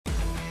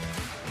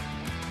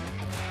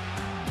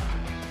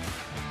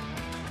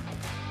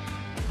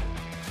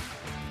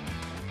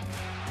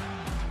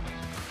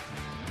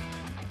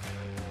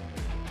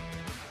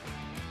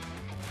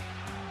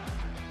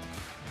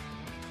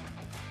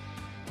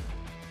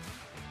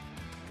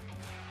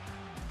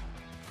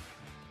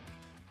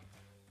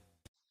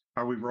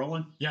Are we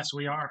rolling? Yes,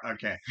 we are.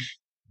 Okay.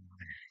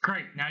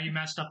 Great. Now you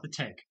messed up the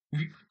take.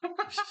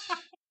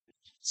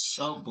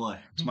 Oh boy,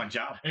 It's my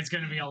job. It's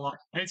gonna be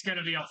It's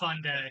gonna be a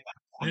fun day.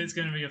 It's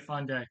gonna be a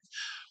fun day.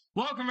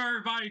 Welcome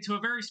everybody to a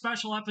very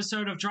special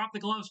episode of Drop the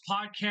Gloves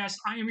podcast.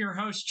 I am your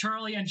host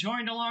Charlie, and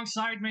joined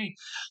alongside me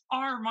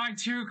are my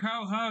two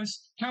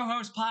co-hosts,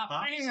 co-host Pop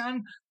Pops.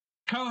 and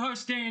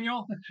co-host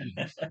Daniel.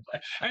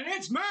 And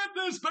it's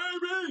madness,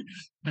 baby!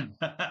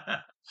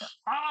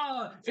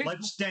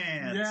 Let's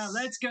dance. Yeah,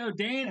 let's go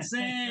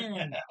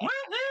dancing.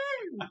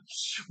 Woohoo!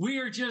 We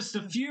are just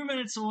a few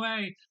minutes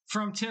away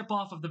from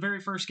tip-off of the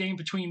very first game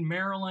between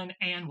Maryland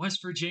and West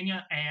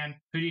Virginia. And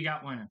who do you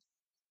got winning?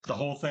 The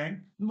whole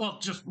thing? Well,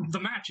 just the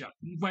matchup.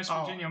 West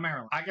Virginia,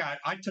 Maryland.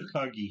 I took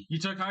Huggy. You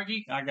took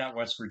Huggy? I got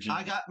West Virginia.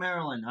 I got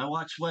Maryland. I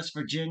watched West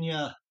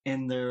Virginia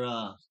in their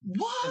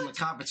in the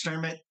conference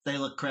tournament. They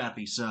look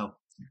crappy. So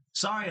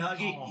sorry,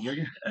 Huggy. Oh.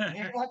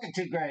 You're looking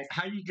too great.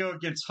 How you go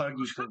against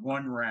Huggy for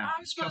one round? I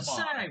was about to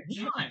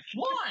say,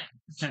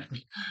 one.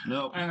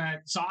 Nope.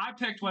 So I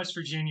picked West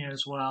Virginia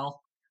as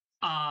well.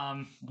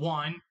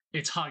 One,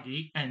 it's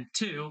Huggy, and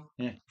two,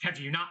 have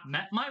you not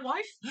met my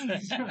wife?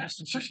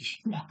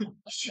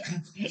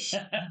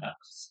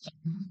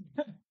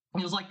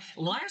 It was like,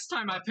 last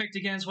time I picked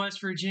against West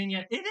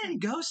Virginia, it didn't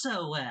go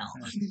so well.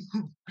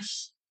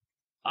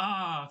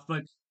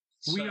 But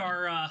we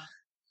are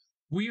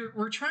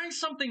we're trying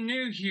something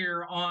new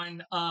here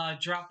on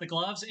Drop the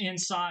Gloves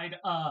inside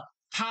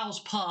Powell's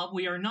Pub.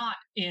 We are not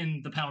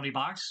in the penalty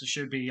box. It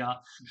should be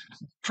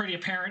pretty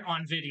apparent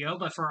on video,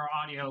 but for our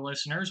audio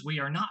listeners, we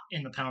are not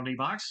in the penalty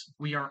box.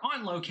 We are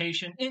on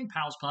location in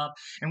Powell's Pub,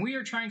 and we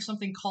are trying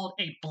something called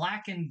a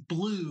black and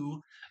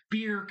blue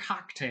beer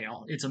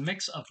cocktail. It's a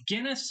mix of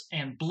Guinness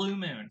and Blue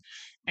Moon.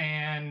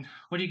 And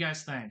what do you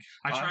guys think?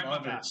 I tried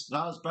my best.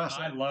 That was best.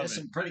 I love It's it.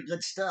 some pretty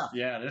good stuff.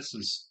 Yeah, this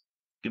is.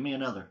 Give me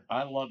another.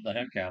 I love the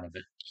heck out of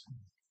it.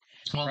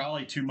 Well,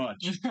 Probably too much.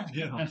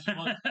 Yeah.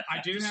 well,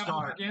 I do have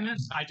more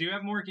Guinness. I do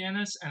have more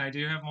Guinness, and I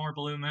do have more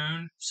Blue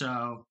Moon.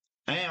 So,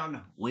 And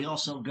we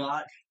also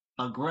got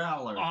a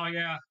growler. oh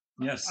yeah.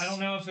 Yes. I don't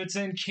know if it's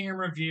in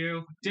camera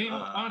view. Daniel,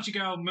 why don't you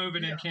go move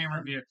it in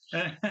camera view?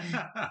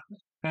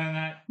 And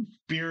that,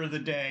 Beer of the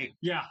day.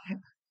 yeah.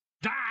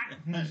 That,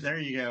 There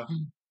you go.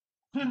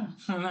 and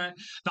that,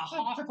 the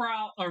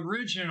Hofbrau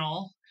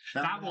original,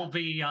 that will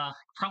be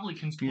probably,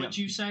 what'd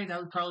you say? That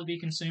would probably be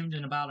consumed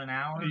in about an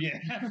hour? Yeah.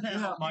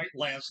 It might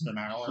last an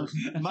hour.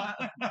 My-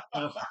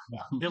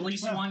 At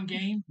least one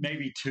game?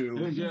 Maybe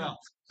two. yeah.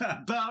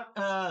 About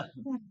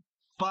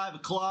 5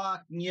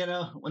 o'clock,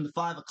 when the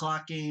 5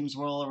 o'clock games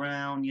roll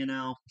around,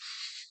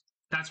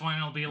 That's when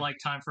it'll be like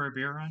time for a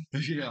beer run?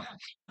 Yeah.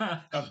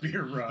 A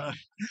beer run.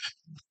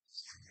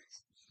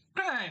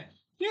 Hey,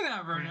 you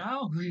never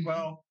know.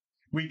 Well,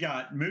 we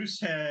got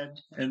Moosehead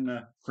in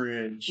the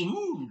fridge.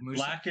 Ooh,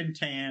 Black and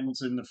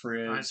Tans in the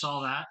fridge. I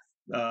saw that.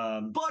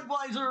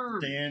 Budweiser!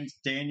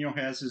 Daniel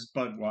has his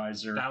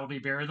Budweiser. That will be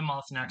beer of the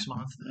month next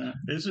month.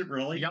 Is it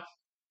really? Yep.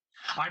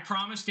 I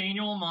promised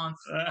Daniel a month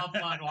of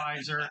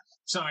Budweiser,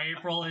 so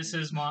April is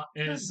his month.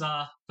 Is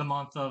the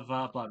month of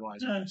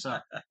Budweiser.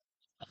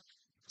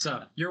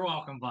 So you're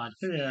welcome, bud.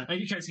 Yeah.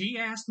 Because he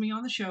asked me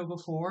on the show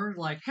before,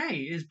 like,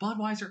 "Hey, is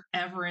Budweiser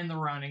ever in the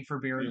running for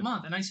beer of the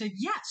month?" And I said,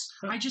 "Yes.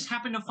 I just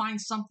happened to find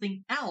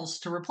something else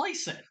to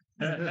replace it."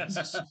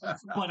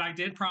 But I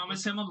did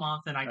promise him a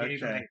month, and I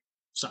gave him. Okay.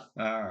 So,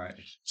 All right.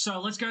 so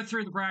let's go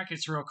through the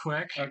brackets real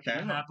quick.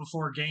 Okay.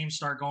 Before games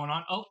start going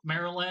on. Oh,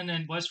 Maryland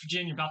and West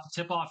Virginia about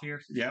to tip off here.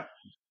 Yep.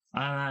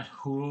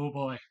 Oh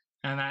boy.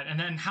 And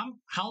then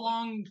how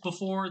long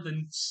before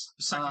the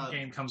second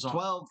game comes on?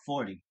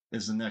 12:40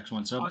 is the next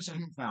one. So Oh, it's a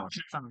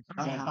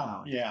half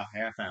hour. Yeah,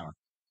 half hour.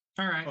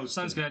 All right, Close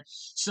sounds to. good.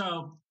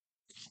 So,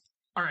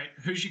 all right,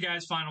 who's you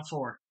guys' final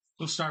four?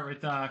 We'll start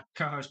with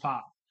co-host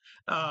Pop.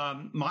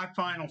 My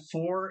final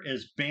four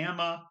is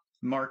Bama,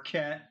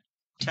 Marquette,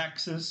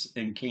 Texas,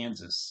 and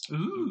Kansas.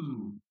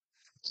 Ooh,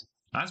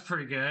 that's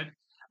pretty good.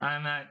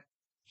 And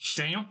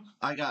Daniel?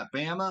 I got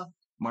Bama,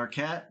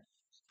 Marquette,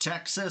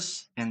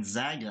 Texas, and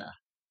Zaga.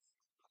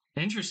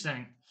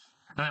 Interesting.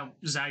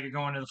 Zaga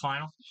going to the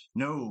final?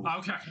 No.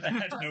 Okay.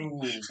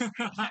 No.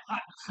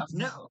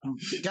 No.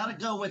 Gotta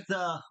go with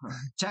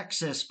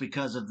Texas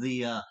because of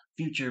the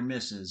future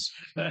misses.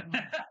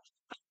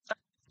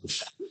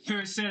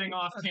 Who's sitting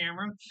off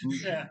camera?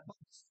 Yeah.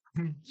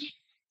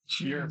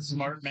 You're a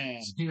smart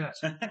man.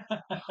 Yes.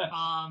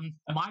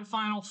 My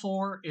final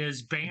four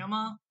is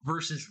Bama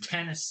versus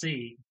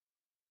Tennessee.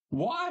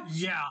 What?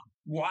 Yeah.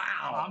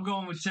 Wow. I'm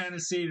going with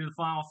Tennessee to the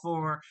Final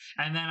Four,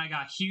 and then I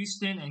got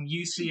Houston and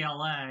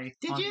UCLA.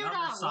 Did you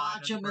not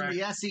watch them in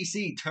the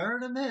SEC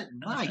tournament?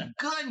 My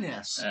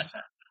goodness.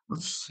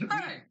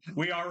 Hey,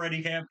 We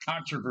already have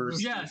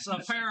controversy. yes,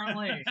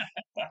 apparently.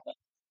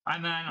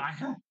 And then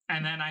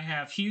I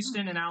have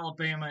Houston and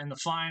Alabama in the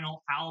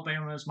final.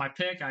 Alabama is my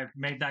pick. I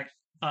made that.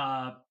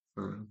 I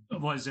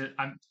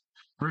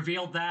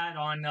revealed that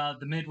on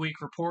the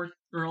midweek report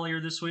earlier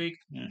this week.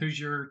 Yeah. Who's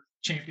your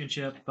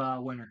championship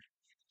winner?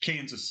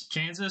 Kansas.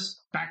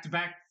 Kansas,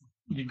 back-to-back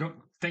You go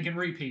thinking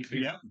repeat.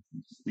 Here.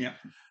 Yep.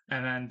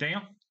 And then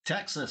Dan,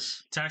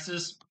 Texas.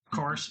 Texas, of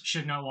course,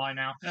 should know why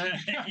now.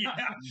 Yeah.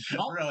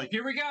 Oh, Really.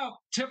 here we go.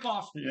 Tip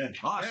off. Yeah.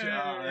 Awesome.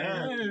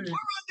 Hey. We're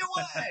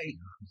underway.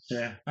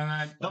 Yeah. And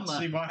then, Let's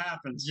see what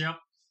happens. yep.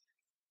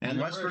 And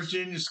West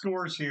Virginia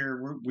scores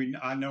here.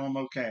 I know I'm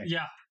okay.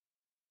 Yeah.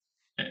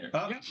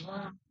 Oh, Yep.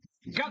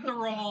 Got the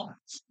roll.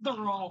 The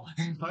roll.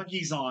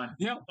 Huggy's on.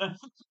 Yep.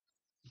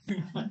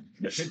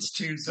 It's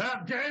too zip.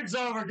 That game's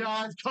over,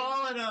 guys.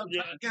 Call it up.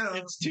 Yeah,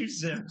 it's too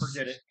zip.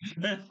 Forget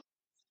it.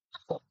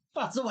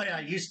 That's the way I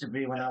used to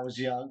be when I was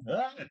young.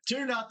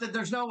 2-0.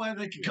 There's no way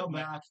they can come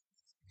back.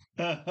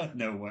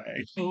 No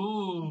way.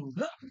 Ooh.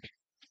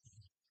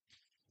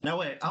 No,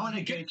 wait. I want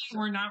to Good gauge. thing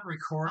we're not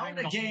recording. I want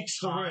to the whole gauge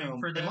the time room.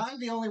 For this. Am I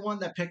the only one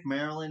that picked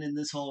Maryland in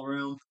this whole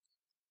room?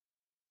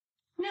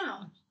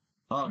 No,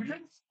 Oh,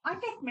 I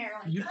picked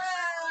Maryland. You-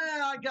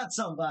 yeah, I got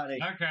somebody.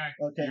 Okay.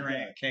 Okay, You're good.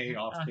 Aunt Kay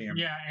off camera.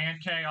 Yeah,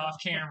 and K off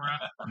camera.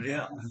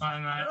 Yeah.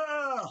 On that.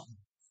 Oh,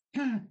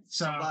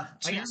 So I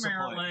 2 got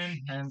support. Maryland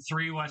and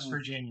 3 West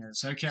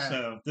Virginias. Okay.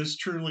 So this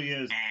truly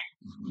is.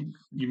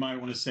 You might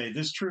want to say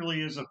this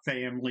truly is a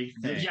family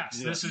thing. Yes,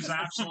 this is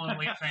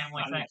absolutely a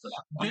family thing.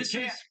 This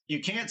is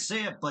You can't see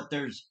it, but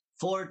there's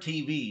 4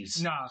 TVs.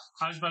 no.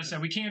 I was about to say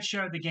we can't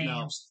show the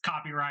games,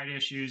 copyright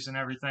issues, and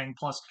everything.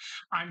 Plus,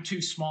 I'm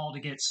too small to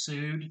get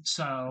sued.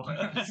 So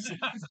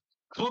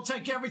We'll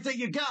take everything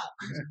you got.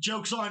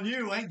 Joke's on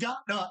you. Ain't got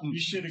nothing. You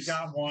should have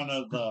got one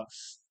of the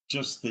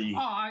just the.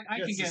 I can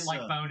Yes, get it's, like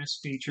bonus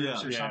features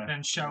yeah. or Yeah.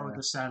 something, show Yeah.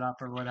 the setup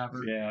or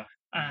whatever, Yeah.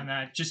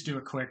 and just do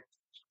a quick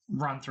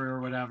run through or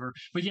whatever.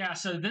 But yeah,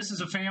 so this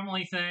is a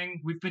family thing.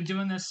 We've been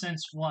doing this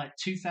since what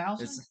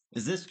 2000.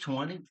 Is this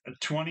 20?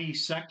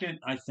 22nd,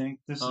 I think.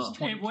 This Oh. is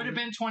 22. It would have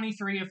been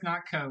 23 if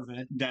not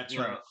COVID That's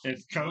Yeah. right.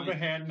 If COVID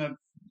hadn't have,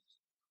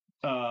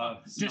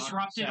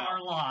 disrupted knocked us our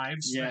out,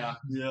 lives. yeah,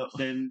 Yeah.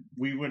 then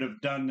we would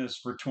have done this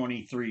for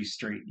 23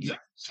 straight years.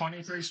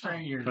 23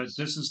 straight years. But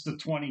this is the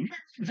 20.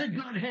 It's in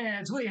good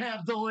hands. We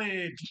have the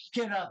lead.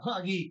 Get up,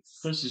 Huggy.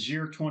 This is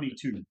year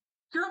 22.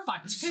 You're up by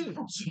 2.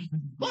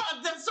 Well,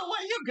 that's the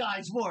way you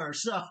guys were,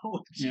 so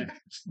Yeah.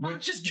 we're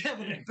just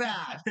giving it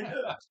back.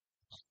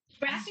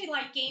 Brassy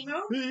like game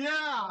over.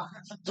 Yeah.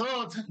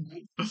 So,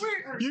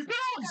 you can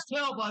always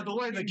tell by the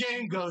way the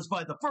game goes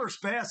by the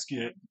first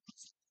basket.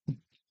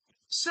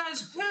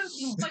 Says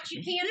who? But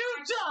you can't.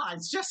 You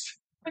guys just.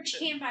 But you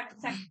can by the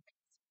second.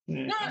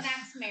 Yeah. No, And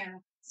that's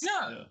Maryland.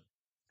 no. Yeah.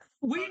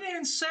 We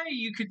didn't say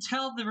you could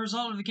tell the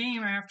result of the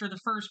game after the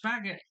first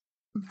basket.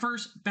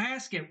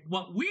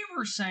 What we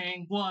were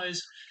saying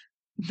was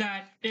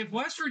that if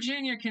West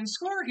Virginia can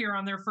score here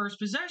on their first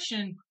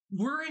possession,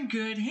 we're in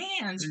good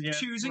hands Yeah,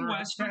 choosing we're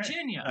West okay.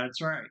 Virginia.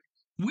 That's right.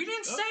 We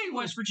didn't say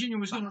West Virginia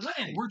was going to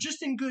win. We're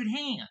just in good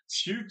hands.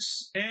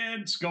 Shoots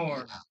and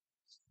scores.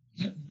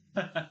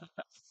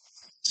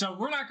 So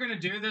we're not going to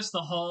do this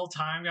the whole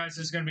time, guys.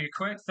 This is going to be a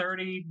quick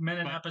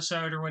 30-minute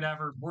episode or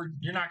whatever.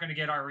 You're not going to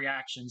get our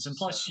reactions. And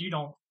plus, you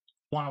don't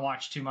want to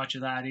watch too much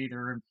of that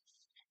either.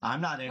 I'm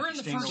not We're in the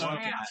interested first to look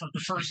half at. of the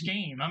first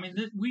game. I mean,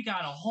 we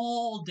got a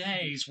whole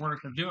day's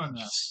worth of doing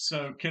this.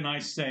 So can I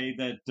say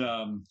that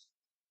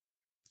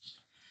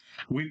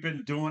we've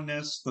been doing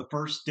this the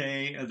first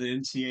day of the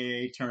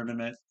NCAA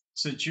tournament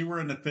since you were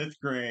in the 5th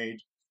grade,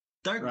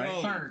 Third Right.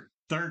 grade. Third.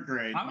 3rd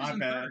grade. I was My in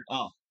bad. third.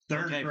 Oh,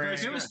 Third Okay, grade.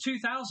 It was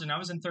 2000. I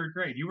was in 3rd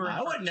grade. You were in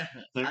I wouldn't know.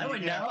 There I you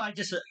wouldn't go. know. I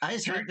just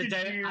had the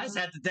day. I just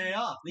had the day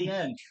off. The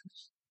end.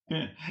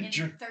 Yeah. In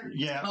the third.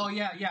 Yeah. Oh,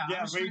 yeah. I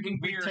Yeah, was we drinking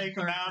beer take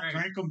in them 3rd out, grade.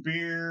 drink them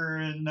beer,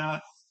 and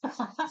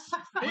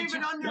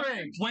Even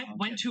underage.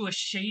 Went to a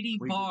shady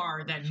We-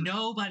 bar that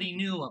nobody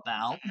knew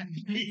about.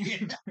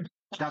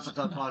 Gossip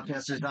Club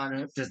Podcast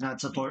does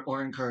not support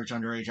or encourage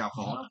underage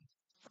alcohol.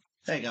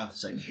 There you go.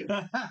 Say.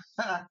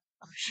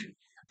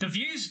 The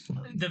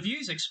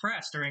views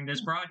expressed during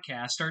this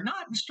broadcast are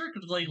not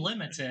strictly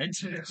limited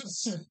to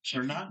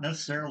They're not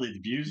necessarily the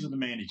views of the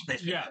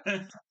management. yeah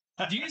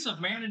views of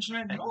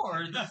management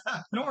nor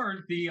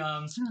the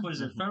what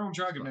is it, Federal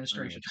Drug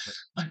Administration.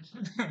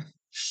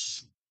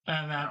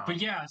 And but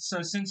yeah,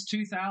 so since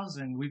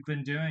 2000 we've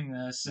been doing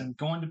this and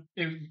going to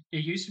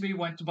it used to be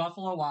went to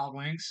Buffalo Wild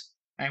Wings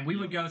and we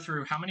would go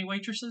through how many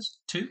waitresses?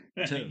 2?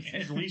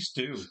 At least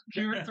 2.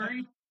 2 or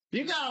 3?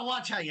 You gotta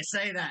watch how you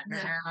say that,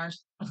 man. How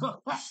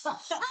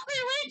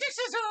many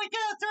waitresses will we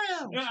go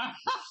through?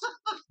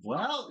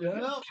 Well,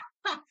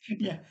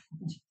 Yeah.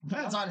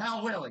 depends on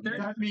how willing.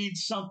 That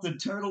means something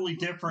totally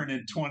different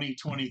in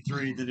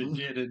 2023 than it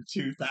did in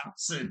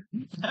 2000.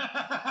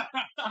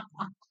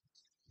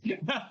 You're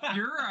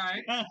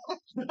right.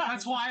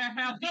 That's why I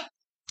have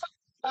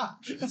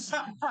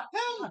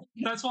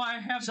that's why I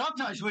have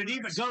Sometimes we'd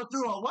even go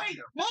through a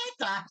waiter. What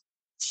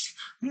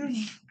the?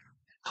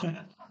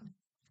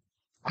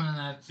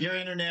 Your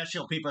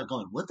international people are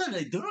going, what are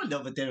they doing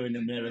over there in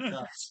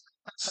America?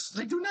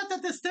 They do not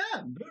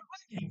understand.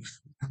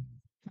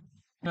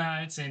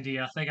 it's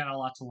India. They got a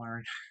lot to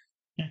learn.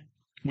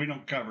 We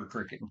don't cover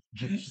cricket.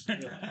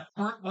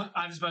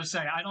 I was about to say,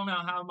 I don't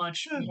know how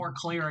much more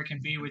clear I can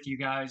be with you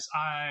guys.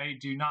 I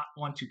do not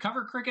want to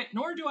cover cricket,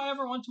 nor do I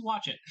ever want to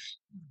watch it.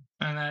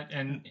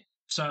 And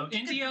so,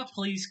 India,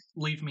 please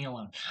leave me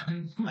alone.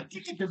 I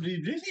think it would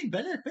be really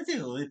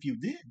beneficial if you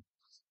did.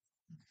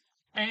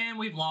 And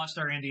we've lost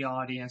our India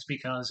audience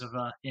because of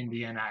an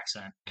Indian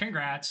accent.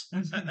 Congrats.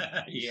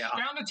 Yeah.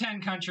 Down to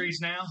 10 countries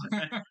now.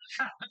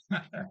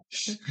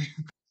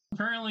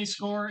 Currently,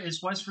 score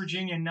is West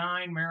Virginia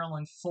 9,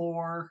 Maryland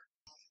 4.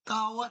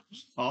 Oh, what?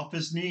 Off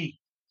his knee.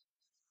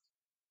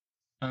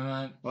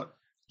 What?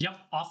 Yep,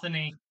 off the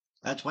knee.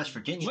 That's West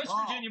Virginia. West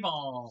Virginia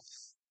ball.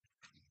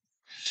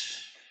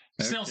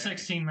 Still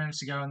 16 minutes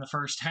to go in the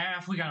first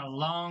half. We got a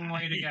long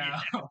way to go.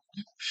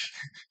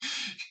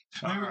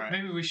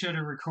 Maybe we should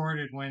have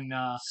recorded when.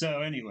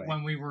 So anyway,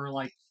 when we were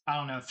like, I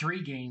don't know,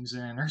 3 games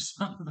in or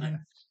something.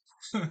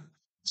 Yeah.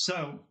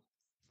 So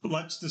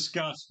let's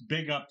discuss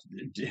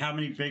how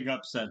many big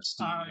upsets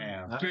do you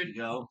have? There you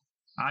go.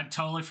 I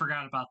totally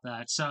forgot about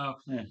that. So,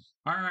 Yeah.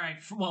 All right.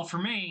 Well, for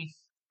me,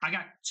 I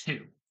got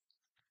 2.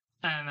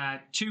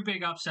 And 2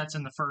 big upsets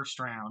in the first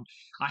round.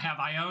 I have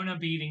Iona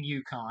beating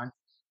UConn.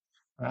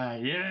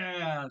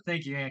 Yeah.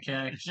 Thank you, AK.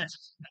 And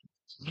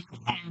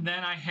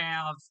then I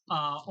have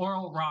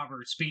Oral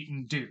Roberts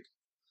beating Duke.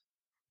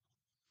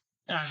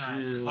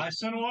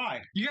 So do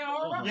I. You got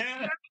Oral Roberts?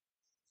 Yeah.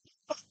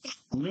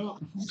 No.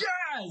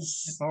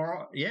 Yes!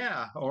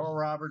 Oral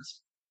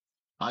Roberts.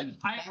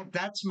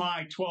 That's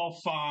my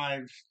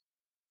 12-5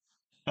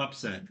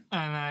 upset.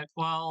 And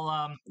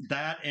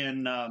That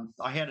and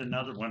I had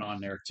another one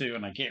on there too,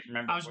 and I can't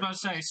remember. I was about to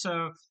say,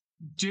 so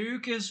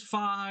Duke is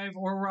 5,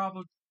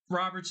 Oral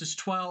Roberts is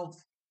 12,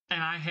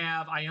 and I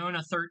have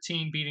Iona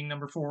 13 beating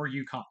number 4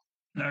 UConn.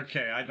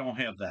 Okay, I don't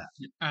have that.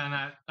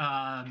 And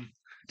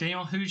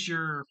Daniel, who's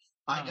your?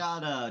 I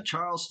got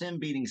Charleston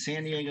beating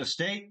San Diego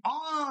State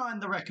on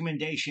the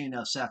recommendation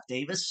of Seth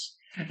Davis.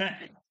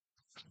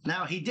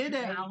 Now he did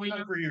it. Now we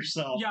know for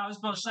yourself. Yeah, I was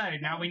about to say.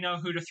 Now we know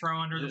who to throw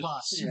under the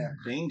bus. Yeah.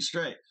 Being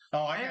straight.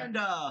 Oh,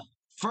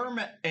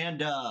 Furman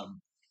and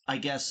I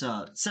guess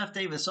Seth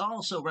Davis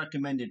also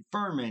recommended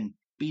Furman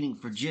beating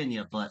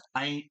Virginia, but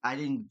I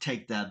didn't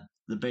take the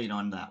bait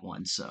on that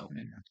one. So,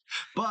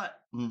 but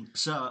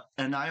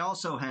and I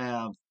also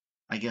have,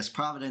 I guess,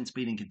 Providence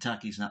beating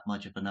Kentucky's not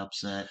much of an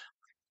upset.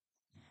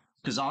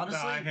 Because honestly,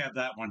 I have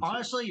that one too.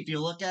 Honestly, if you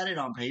look at it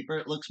on paper,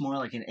 it looks more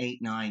like an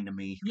 8-9 to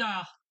me.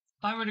 Yeah,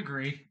 I would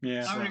agree.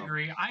 Yeah, I would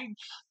agree.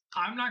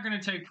 I'm not going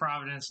to take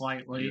Providence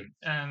lightly,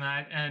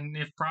 and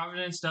if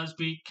Providence does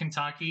beat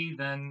Kentucky,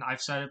 then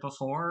I've said it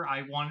before.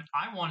 I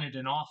wanted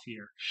an off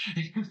year,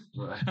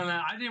 Right. and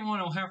I didn't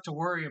want to have to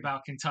worry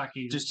about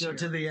Kentucky. Just go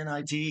to the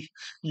NIT.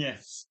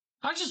 Yes.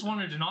 I just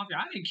wanted an off year.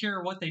 I didn't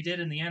care what they did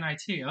in the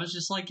NIT. I was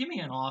just like, give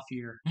me an off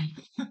year.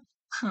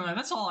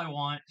 That's all I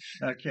want.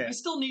 Okay. I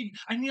still need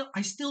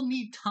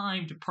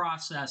time to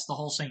process the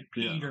whole St.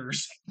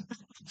 Peter's.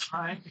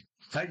 Right?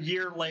 A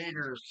year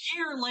later.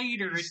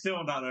 It's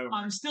still not over.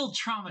 I'm still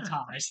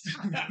traumatized.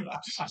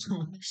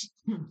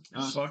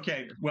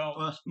 Okay.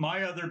 Well,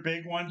 my other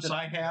big one that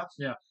I have.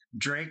 Yeah.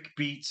 Drake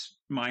beats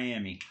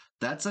Miami.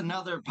 That's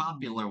another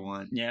popular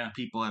one. Yeah.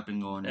 People have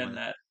been going And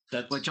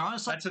with. Which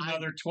honestly, that's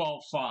another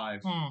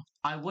 12-5.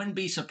 I wouldn't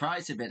be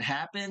surprised if it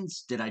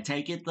happens. Did I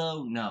take it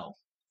though? No.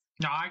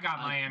 No, I got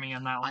Miami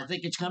on that one. I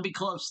think it's going to be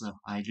close though.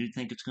 I do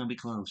think it's going to be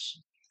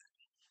close.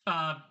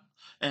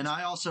 And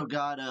I also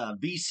got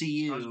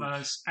VCU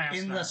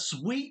in the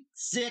Sweet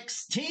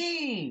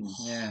 16.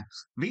 Yeah.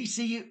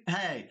 VCU,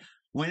 hey,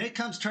 when it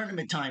comes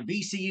tournament time,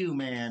 VCU,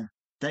 man,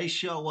 they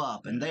show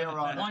up and they are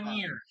on 1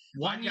 year.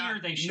 One year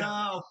they show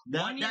up.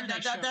 No. 1 year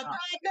they show up.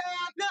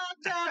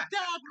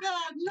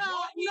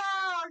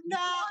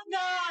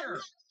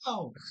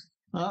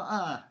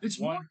 No. It's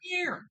 1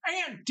 year.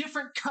 And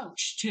different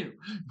coach, too.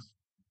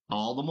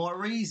 All the more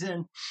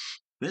reason.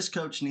 This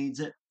coach needs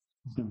it.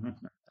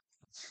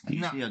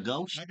 You see a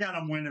ghost? I got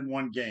them winning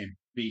 1 game,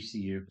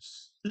 VCU.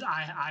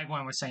 I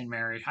went with St.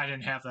 Mary. I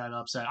didn't have that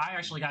upset. I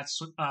actually got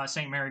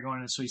St. Mary going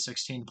to the Sweet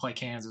 16 to play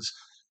Kansas.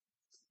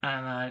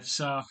 And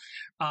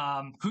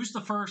who's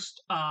the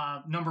first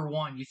number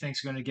 1 you think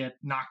is going to get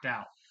knocked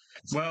out?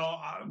 Well,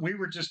 we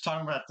were just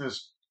talking about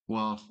this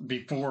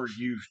before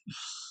you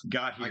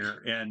got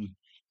here,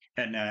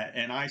 and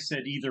I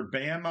said either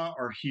Bama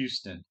or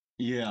Houston.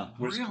 Yeah,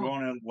 was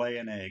going to lay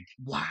an egg.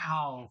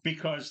 Wow,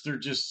 because they're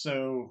just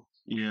so.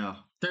 Yeah,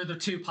 they're the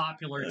 2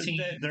 popular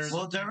teams. They're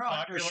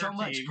under so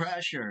much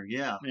pressure.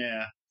 Yeah,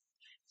 yeah.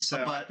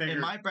 So, but in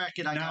my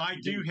bracket, I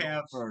do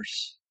have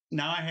first.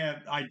 Now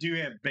I do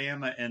have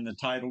Bama in the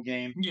title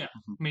game. Yeah,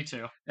 me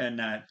too.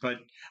 And but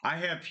I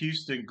have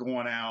Houston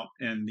going out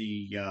in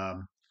the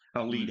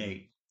Elite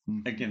 8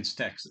 against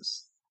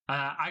Texas.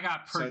 I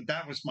got so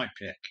that was my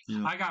pick.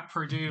 Yeah. I got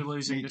Purdue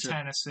losing to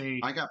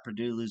Tennessee. I got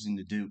Purdue losing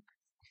to Duke.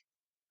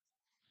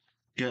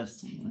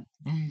 Just,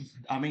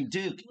 I mean,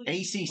 Duke,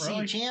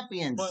 ACC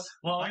champions.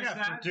 Well, I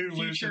got Purdue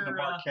losing to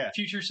Marquette.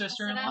 Future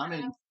sister-in-law?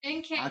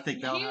 I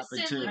think that'll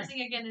happen too. Houston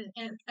losing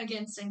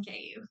against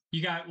NKU.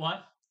 You got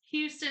what?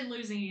 Houston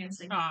losing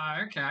against England.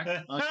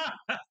 Okay.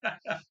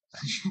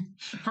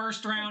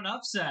 First round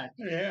upset.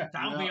 Yeah.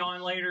 That'll be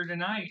on later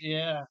tonight.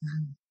 Yeah.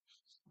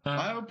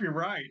 I hope you're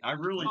right. I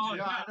really Oh, do.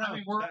 yeah. I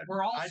mean,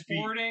 we're all I'd be-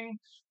 sporting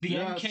the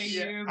Yes,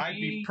 NKU. I'd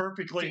be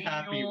perfectly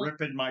happy Daniel,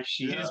 ripping my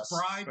sheet. his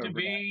bride to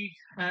be.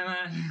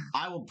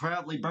 I will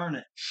proudly burn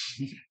it.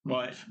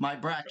 But, My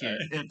bracket.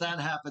 If that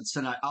happens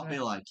tonight, I'll be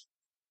like,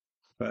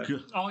 but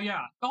Oh yeah,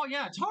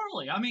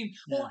 totally. I mean,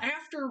 well,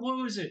 after what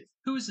was it?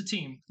 Who was the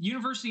team?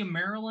 University of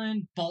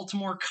Maryland,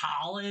 Baltimore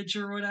College,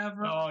 or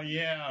whatever. oh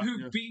yeah.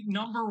 Who beat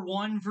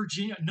 #1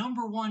 Virginia,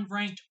 #1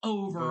 ranked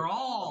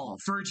overall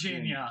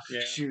Virginia. Yeah.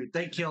 shoot,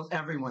 they killed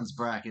everyone's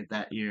bracket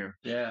that year.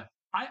 Yeah.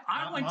 I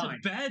Not went mine.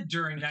 to bed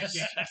during that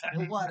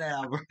game.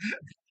 Whatever.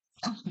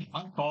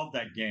 I called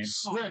that game.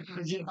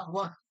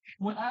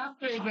 What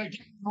after the game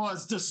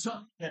was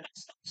decided.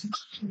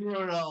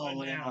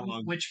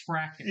 Which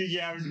bracket?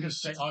 Yeah, I was gonna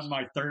say on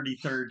my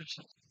 33rd.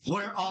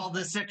 Where all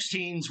the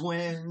 16s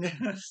win.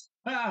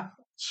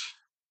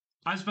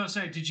 I was about to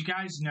say, did you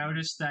guys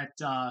notice that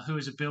who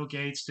is it? Bill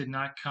Gates did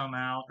not come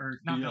out, or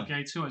not Bill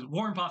Gates? Who is it?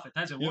 Warren Buffett?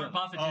 That's it. Warren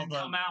Buffett didn't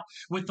come out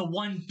with the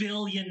 $1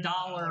 billion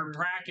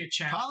bracket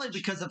challenge. Probably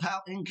because of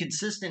how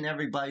inconsistent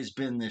everybody's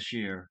been this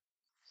year.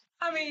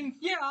 I mean,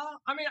 yeah.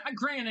 I mean,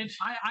 granted,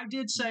 I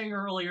did say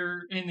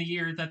earlier in the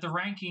year that the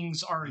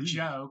rankings are a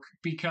joke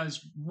because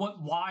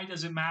why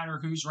does it matter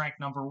who's ranked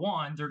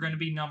 #1? They're going to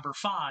be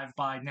 #5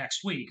 by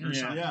next week or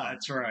something. Yeah.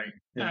 That's right.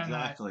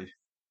 Exactly.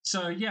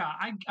 So yeah,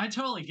 I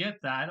totally get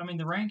that. I mean,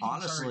 the rankings are a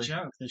Honestly,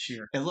 joke this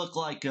year. It looked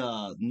like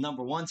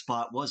 #1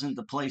 spot wasn't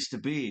the place to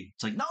be.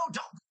 It's like, no,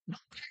 don't.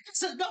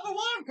 It's a #1.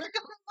 They're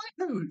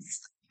gonna lose.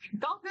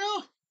 Don't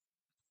do.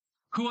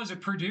 Who was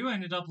it? Purdue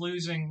ended up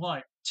losing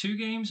what 2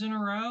 games in a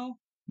row,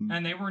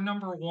 and they were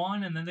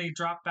 #1, and then they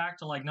dropped back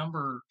to like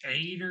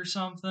 #8 or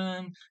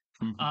something.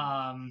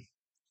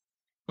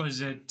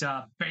 Was it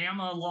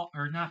Bama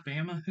or not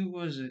Bama? Who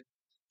was it?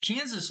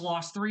 Kansas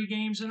lost 3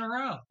 games in a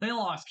row. They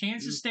lost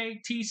Kansas State,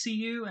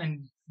 TCU,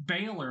 and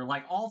Baylor,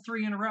 like all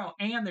 3 in a row,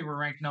 and they were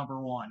ranked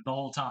 #1 the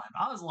whole time.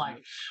 I was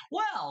like,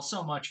 well,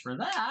 so much for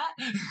that.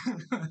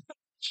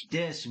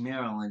 This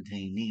Maryland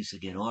team needs to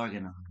get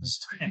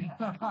organized.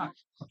 They're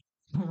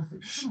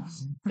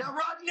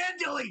running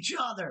into each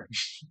other.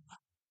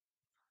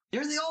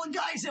 They're the only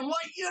guys in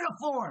white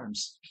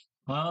uniforms.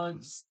 Well,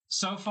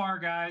 so far,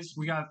 guys,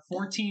 we got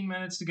 14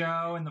 minutes to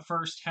go in the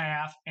first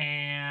half,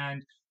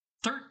 and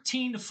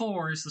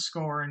 13-4 is the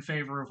score in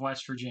favor of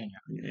West Virginia.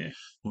 Yeah.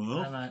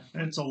 Well, And,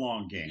 It's a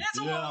long game. it's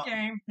a long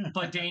game,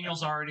 but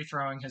Daniel's already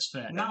throwing his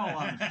fit.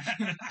 no,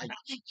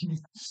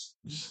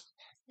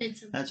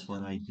 It's that's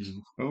what I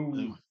do.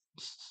 Oh,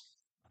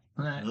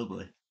 Oh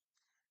boy.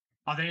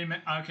 Oh,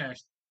 okay.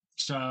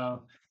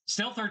 So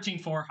still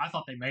 13-4. I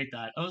thought they made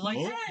that. I was like,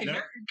 Oh, hey, no.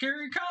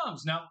 here he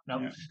comes. No.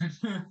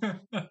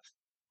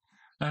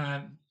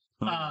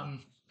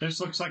 this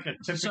looks like a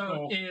So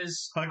typical.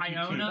 is Kentucky team.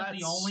 Iona the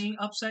That's- only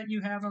upset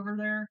you have over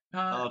there?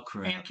 Oh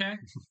crap. Aunt Kay?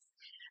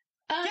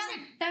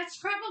 That's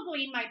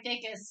probably my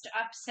biggest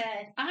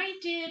upset. I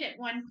did at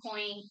one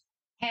point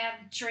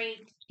have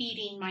Drake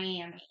beating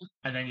Miami,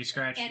 And then you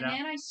scratched and it out.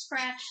 then I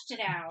scratched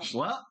it out.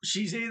 Well,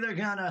 she's either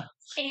gonna.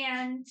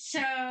 And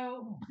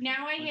so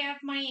now I have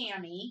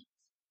Miami,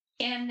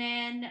 and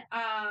then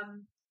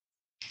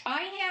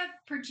I have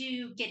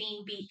Purdue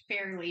getting beat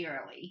fairly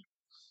early.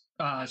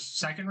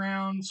 Second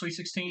round, Sweet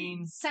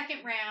 16.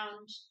 Second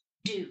round,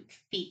 Duke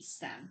beats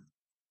them.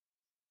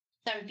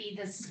 That would be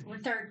the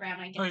third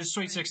round, I guess. Oh, it's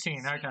Sweet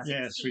 16. Okay.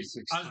 Yeah, Sweet I was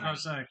 16. about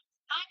to say.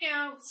 I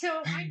know.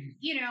 So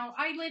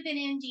I live in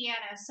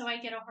Indiana, so I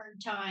get a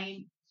hard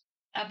time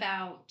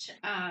about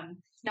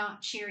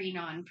not cheering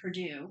on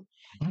Purdue.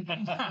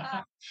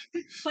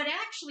 But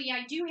actually,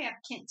 I do have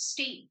Kent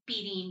State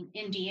beating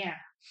Indiana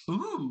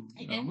Ooh.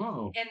 in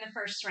the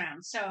first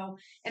round. So,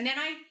 and then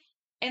I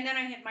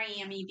had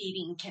Miami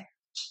beating Kent.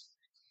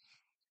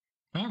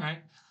 All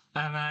right.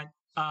 And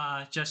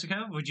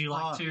Jessica, would you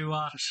like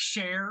to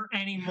share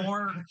any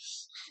more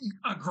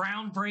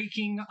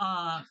groundbreaking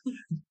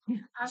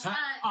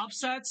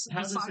upsets?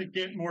 How does it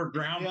get more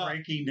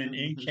groundbreaking than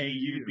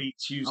NKU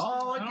beats Houston?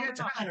 Oh, I it don't gets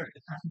know. better.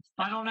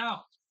 I don't know.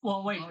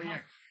 Well, wait.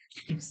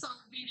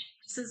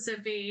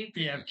 Mississippi.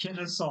 Yeah,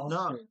 Kennesaw.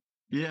 No.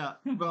 Yeah.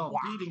 Well,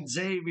 beating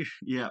Xavier.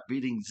 Yeah,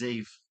 beating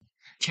Xavier.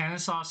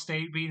 Kennesaw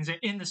State beating it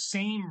in the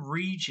same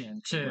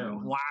region too.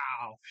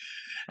 Wow.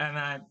 And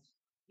then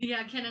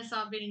Yeah,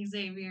 Kennesaw beating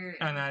Xavier.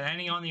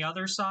 any on the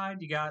other side,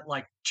 you got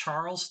like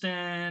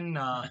Charleston.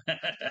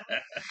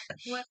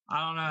 What? I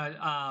don't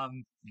know.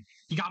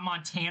 You got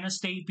Montana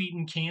State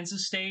beating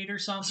Kansas State or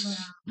something.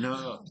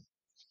 No.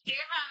 You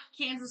have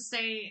Kansas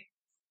State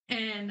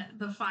in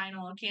the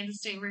final. Kansas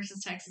State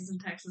versus Texas, and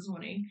Texas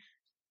winning.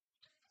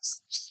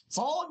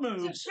 Forward So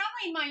moves.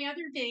 probably my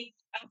other big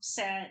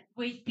upset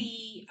would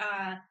be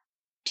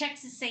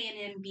Texas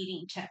A&M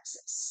beating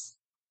Texas.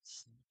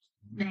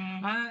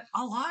 A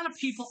lot of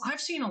people.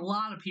 I've seen a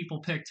lot of people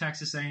pick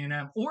Texas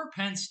A&M or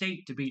Penn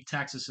State to beat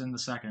Texas in the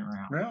second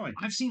round. Really?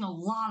 I've seen a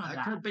lot of That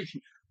that. could be.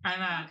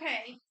 And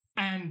Okay.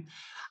 and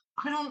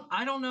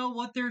I don't know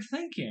what they're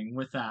thinking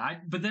with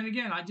that. But then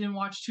again, I didn't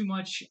watch too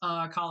much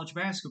college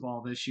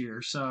basketball this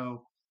year,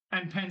 so.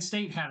 And Penn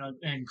State had an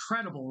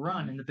incredible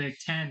run in the Big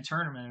Ten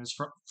tournament,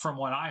 from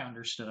what I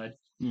understood.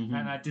 Mhm.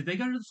 And did they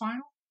go to the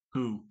final?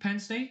 Who? Penn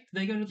State?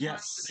 Did they go to the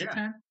Yes. final? Big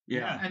Ten?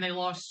 Yeah. And they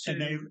lost to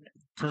And they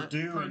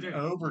Purdue in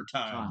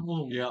overtime.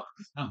 Oh. Yep.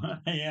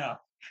 Yeah.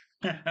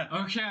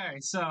 Okay,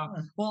 so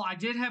well, I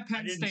did have I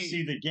Penn didn't State.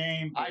 see the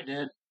game. I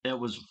did. It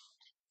was.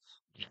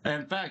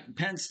 In fact,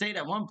 Penn State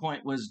at one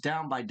point was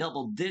down by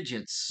double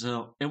digits,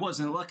 so it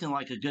wasn't looking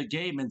like a good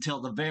game until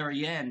the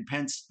very end.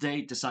 Penn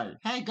State decided,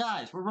 "Hey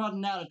guys, we're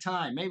running out of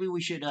time. Maybe we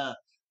should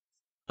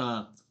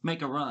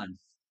make a run."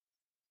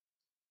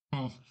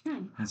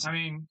 I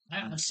mean,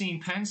 I've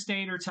seen Penn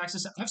State or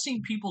Texas. I've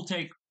seen people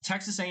take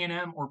Texas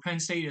A&M or Penn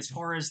State as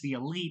far as the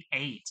Elite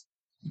Eight.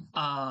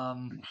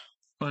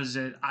 Was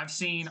it? I've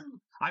seen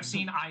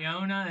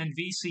Iona and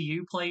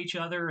VCU play each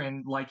other,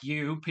 and like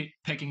you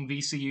picking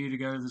VCU to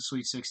go to the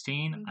Sweet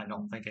 16. I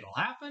don't think it'll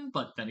happen,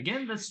 but then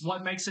again, that's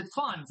what makes it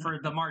fun for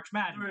the March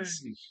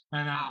Madness,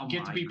 and I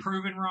get to be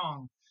proven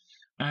wrong,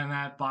 and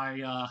that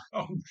by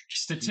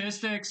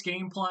statistics,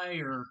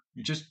 gameplay, or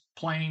just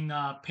plain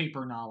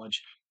paper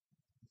knowledge.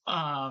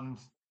 I'm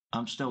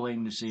still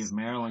waiting to see if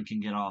Maryland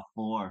can get off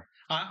 4.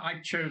 I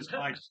chose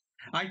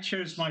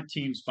my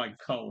teams by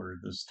color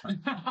this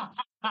time.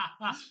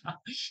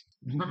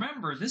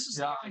 Remember, this is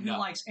the guy who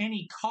likes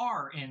any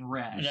car in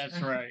red.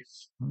 That's right.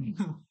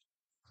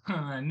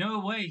 No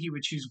way he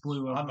would choose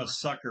blue over. I'm a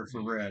sucker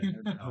for red.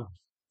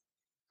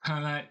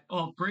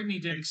 Well, Brittany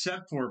did.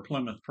 Except for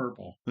Plymouth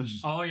purple.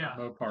 Oh, yeah.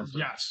 Mopar purple.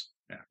 Yes.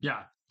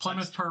 Yeah.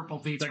 Plymouth purple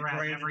beats red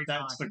every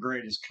time. That's the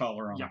greatest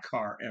color on a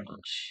car ever.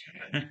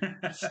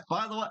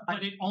 By the way,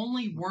 but it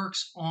only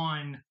works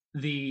on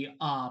the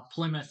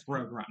Plymouth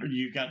Roadrunner.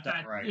 You got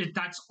that right.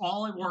 That's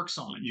all it works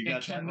on.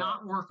 It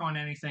cannot work on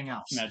anything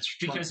else. That's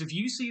true. Because if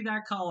you see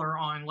that color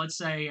on, let's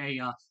say,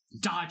 a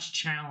Dodge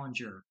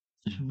Challenger,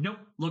 nope,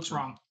 looks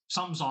wrong.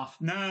 Something's off.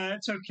 No,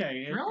 that's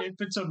okay. Really? If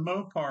it's a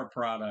Mopar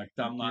product,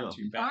 I'm not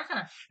too bad.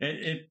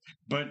 Okay.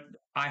 But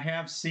I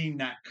have seen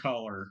that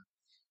color.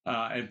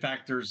 In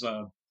fact, there's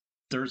a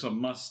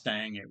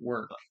Mustang at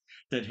work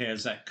that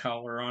has that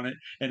color on it,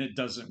 and it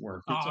doesn't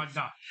work.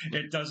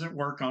 It doesn't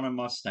work on a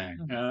Mustang.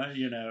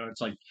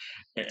 It's like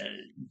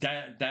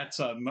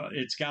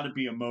it's got to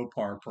be a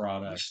Mopar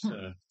product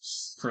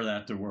for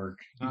that to work.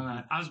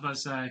 I was about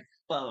to say.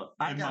 Well,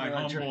 in my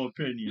humble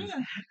opinion,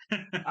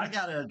 I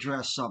got to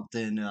address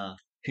something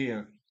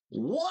here.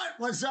 What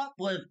was up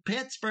with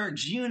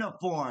Pittsburgh's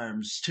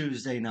uniforms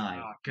Tuesday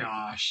night? Oh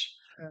gosh,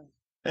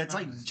 it's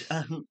like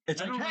hey,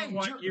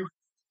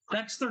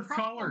 that's their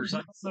colors. I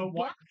don't know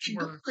what.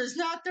 It's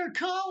not their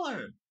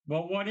color.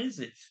 Well, what is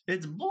it?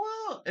 It's blue.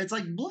 It's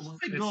like blue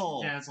and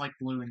gold. Yeah, it's like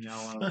blue and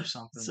yellow or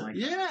something like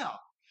that. Yeah.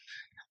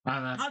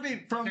 I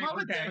mean, from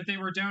but they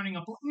were donating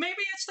a.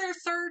 Maybe it's their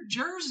third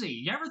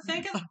jersey. You ever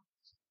think of?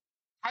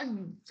 I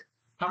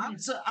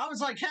was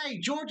like, hey,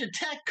 Georgia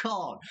Tech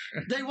called.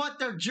 They want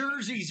their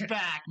jerseys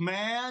back,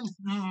 man.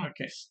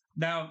 Okay.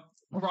 Now,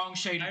 wrong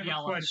shade of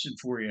yellow. I have a question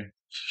for you.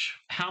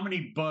 How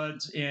many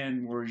buds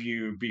in were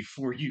you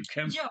before you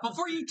came? Yeah,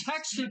 before you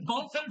texted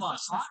both of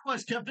us. I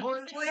was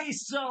completely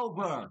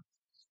sober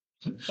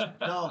the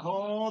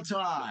whole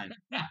time.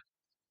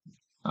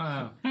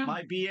 My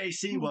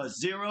BAC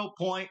was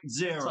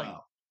 0.0. Like,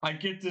 I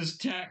get this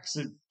text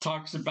that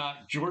talks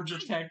about Georgia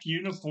Tech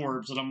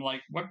uniforms, and I'm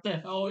like, what the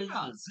hell is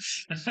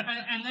this?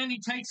 and then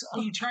he tries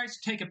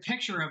to take a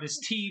picture of his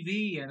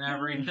TV and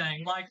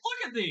everything. Like,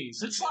 look at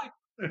these. It's like,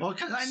 well,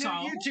 because I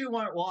knew you two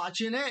weren't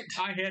watching it.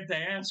 I had to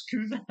ask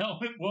who the hell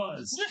it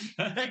was.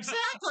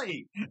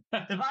 Exactly.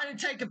 If I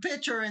didn't take a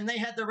picture and they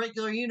had the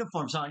regular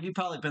uniforms on, you'd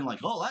probably been like,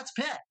 oh, that's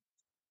Pitt.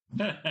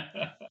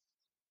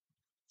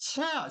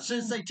 Yeah,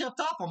 since they tipped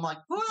off, I'm like,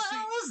 who the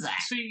hell is that?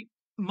 See,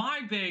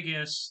 my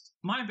biggest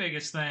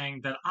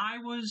thing that I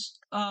was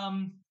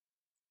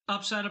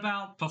upset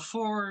about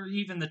before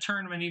even the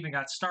tournament even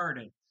got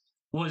started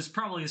was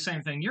probably the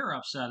same thing you're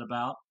upset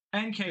about.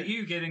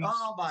 NKU getting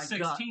oh my 16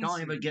 god! Don't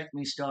seed. even get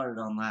me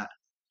started on that.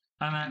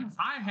 And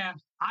I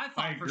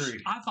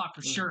thought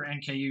for sure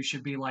NKU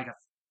should be like a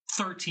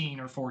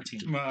 13 or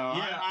 14. Well,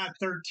 yeah,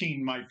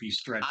 13 might be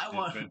stretched,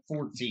 but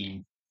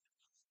 14.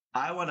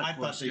 I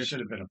thought they should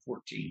have been a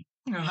 14.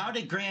 How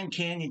did Grand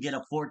Canyon get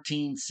a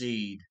 14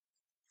 seed?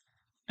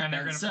 And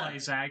they're going to play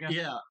Zaga?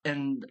 Yeah,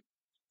 and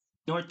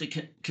Northern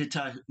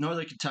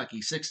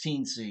Kentucky,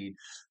 16 seed.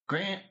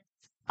 I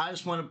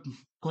just want to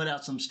put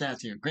out some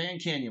stats here.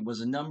 Grand Canyon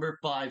was a number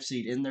 5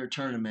 seed in their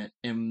tournament,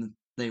 and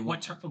they won.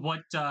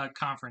 What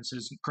conference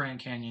is Grand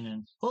Canyon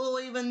in? Who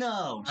even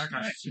knows?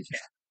 Okay.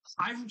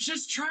 I'm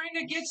just trying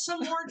to get some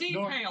more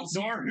details.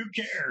 Nor who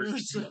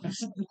cares?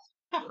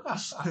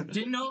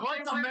 Didn't know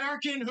North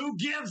American, who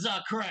gives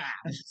a crap?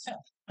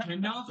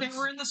 Didn't know if they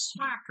were in the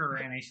SWAC or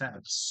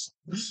anything.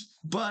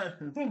 But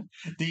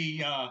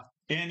the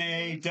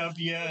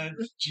NAWGA.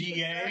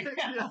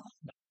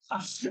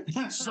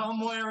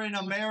 Somewhere in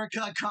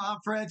America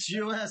Conference,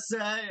 USA,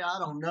 I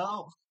don't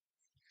know.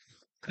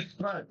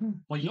 But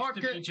Well, you have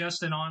to be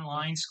just an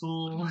online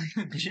school.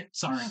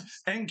 Sorry.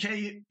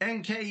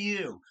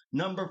 NKU,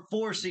 number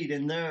 4 seed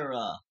in their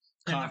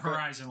In the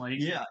Horizon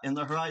League. Yeah, in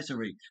the Horizon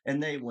League,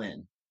 and they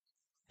win,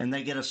 and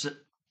they get a.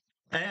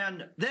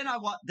 And then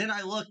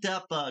I looked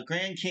up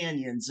Grand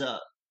Canyon's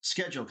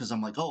schedule because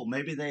I'm like, oh,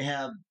 maybe they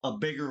have a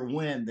bigger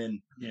win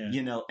than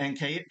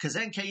NKU, because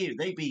NKU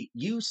they beat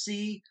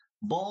UC,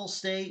 Ball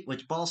State,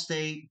 which Ball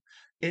State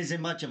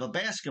isn't much of a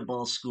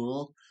basketball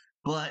school.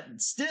 But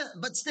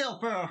still,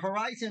 for a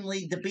Horizon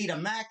League to beat a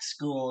MAC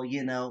school,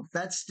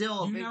 that's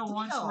still a big deal.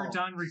 Once we're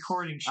done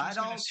recording, she's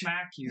going to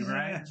smack you,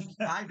 right?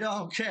 I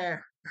don't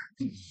care.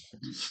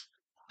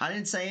 I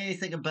didn't say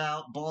anything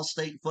about Ball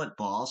State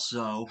football,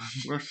 so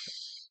we're.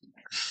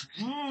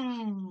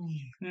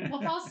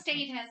 Well, Ball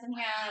State hasn't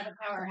had a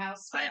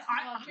powerhouse.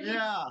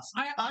 Yeah.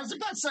 I was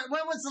about to say,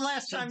 when was the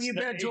last time you've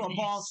been to a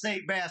Ball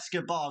State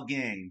basketball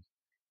game?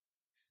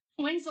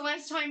 When's the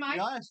last time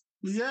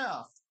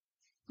Yeah.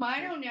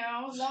 I don't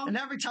know. And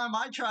every time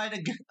I try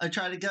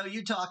to go,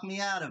 you talk me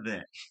out of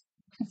it.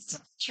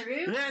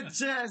 True.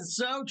 It's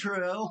so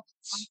true.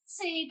 I'd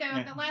say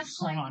though, the last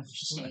time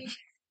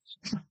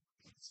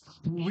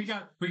we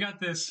got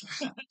this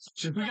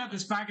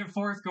back and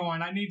forth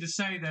going. I need to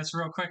say this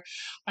real quick,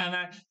 and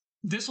that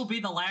this will be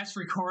the last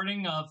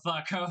recording of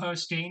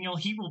co-host Daniel.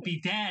 He will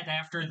be dead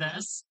after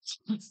this.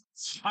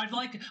 I'd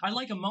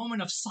like a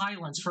moment of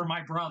silence for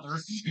my brother.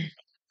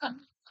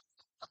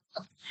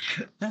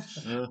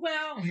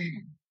 Well,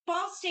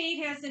 Ball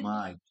State hasn't.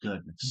 My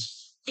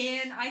goodness.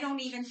 And I don't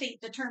even think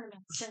the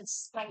tournament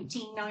since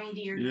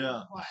 1990 or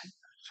 91.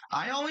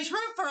 I always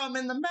root for them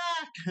in the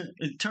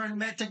MAC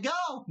tournament to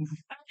go.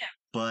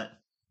 But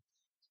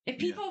if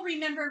people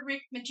remember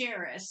Rick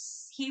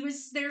Majerus, he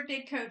was their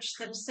big coach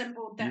that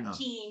assembled that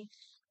team,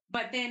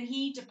 but then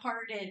he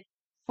departed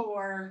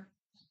for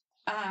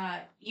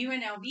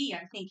UNLV,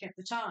 I think, at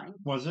the time.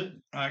 Was it?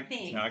 I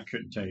think. I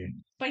couldn't tell you.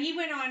 But he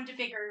went on to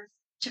bigger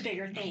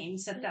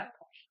things at that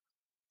point.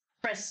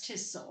 Rest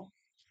his soul.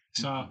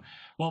 So,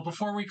 well,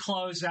 before we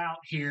close out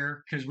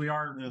here, because we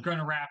are going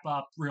to wrap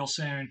up real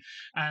soon,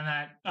 and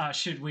that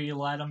should we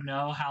let them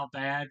know how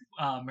bad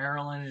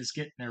Maryland is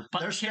getting their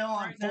butt They're still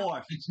on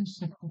 4.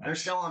 They're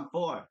still on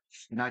 4.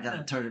 And I got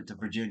to turn it to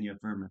Virginia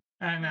for a minute.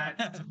 And that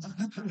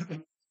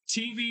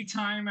TV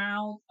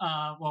timeout.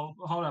 Well,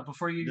 hold up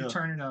before you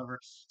turn it over.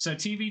 So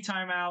TV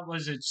timeout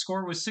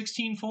score was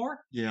 16-4?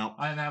 Yeah.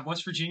 And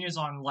West Virginia's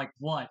on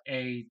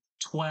a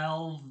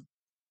 12-0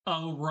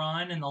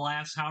 run in the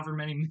last however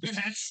many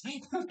minutes.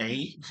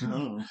 8?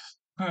 Oh.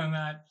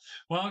 And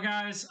well,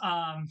 guys,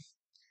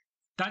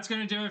 that's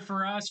going to do it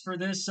for us for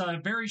this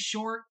very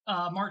short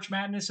March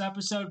Madness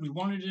episode. We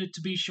wanted it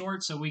to be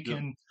short so we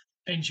can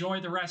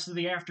enjoy the rest of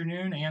the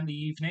afternoon and the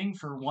evening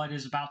for what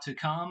is about to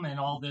come and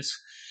all this.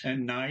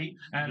 And night.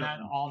 And that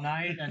all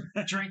night and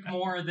drink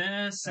more of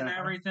this and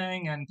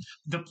everything. And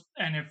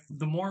if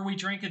the more we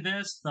drink of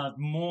this, the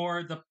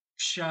more the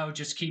show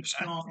just keeps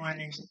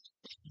going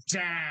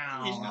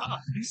down. Yeah.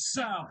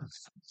 So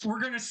we're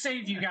gonna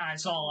save you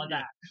guys all of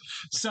that.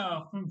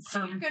 So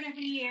you're gonna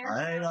re-air.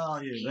 I ain't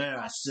all you there.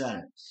 I said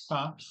it.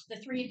 Huh? The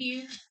 3 of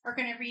you are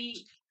gonna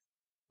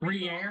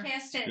re-air.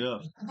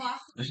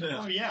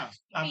 Oh yeah.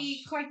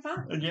 Be quite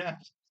fun. Yeah.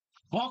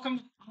 Welcome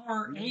to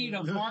hour 8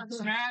 of March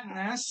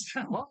Madness.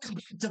 Welcome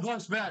to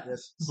March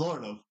Madness.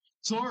 Sort of.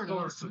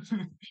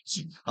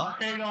 I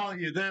ain't all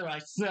you there. I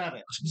said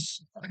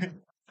it.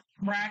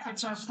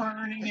 Brackets are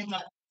burning and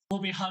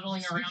we'll be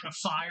huddling around a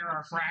fire,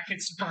 our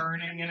brackets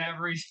burning and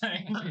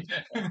everything.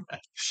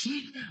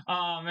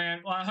 Oh,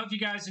 man. Well, I hope you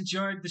guys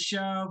enjoyed the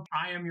show.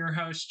 I am your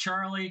host,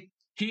 Charlie.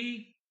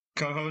 He,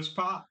 co-host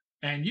Pop.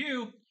 And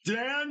you,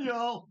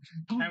 Daniel.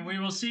 And we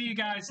will see you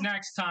guys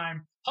next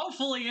time,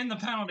 hopefully in the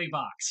penalty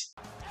box.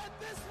 And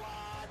this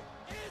one!